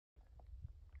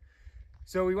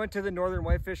So we went to the northern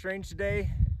whitefish range today.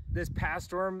 This past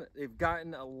storm, they've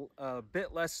gotten a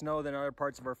bit less snow than other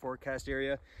parts of our forecast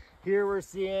area. Here we're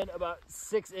seeing about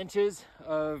 6 inches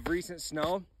of recent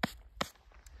snow.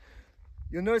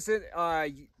 You'll notice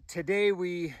that today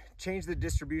we changed the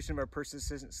distribution of our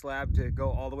persistent slab to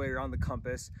go all the way around the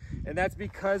compass. And that's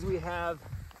because we have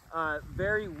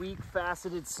very weak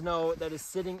faceted snow that is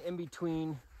sitting in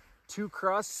between two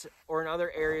crusts, or in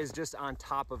other areas just on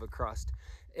top of a crust.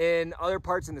 In other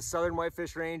parts in the southern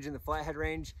whitefish range and the flathead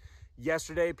range,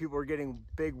 yesterday people were getting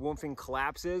big woofing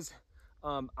collapses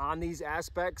on these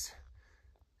aspects.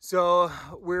 So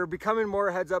we're becoming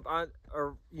more heads up on,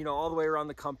 or all the way around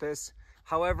the compass.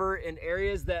 However, in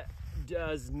areas that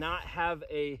does not have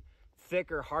a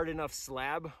thick or hard enough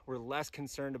slab, we're less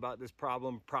concerned about this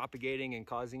problem propagating and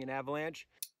causing an avalanche.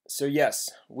 So yes,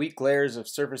 weak layers of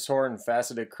surface hoar and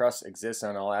faceted crust exist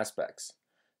on all aspects.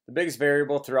 The biggest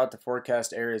variable throughout the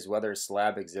forecast area is whether a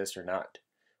slab exists or not.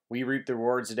 We reaped the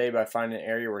rewards today by finding an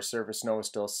area where surface snow is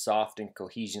still soft and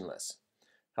cohesionless.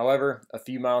 However, a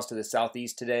few miles to the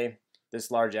southeast today,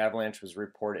 this large avalanche was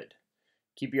reported.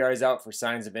 Keep your eyes out for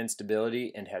signs of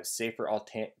instability and have safer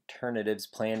alternatives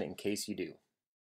planned in case you do.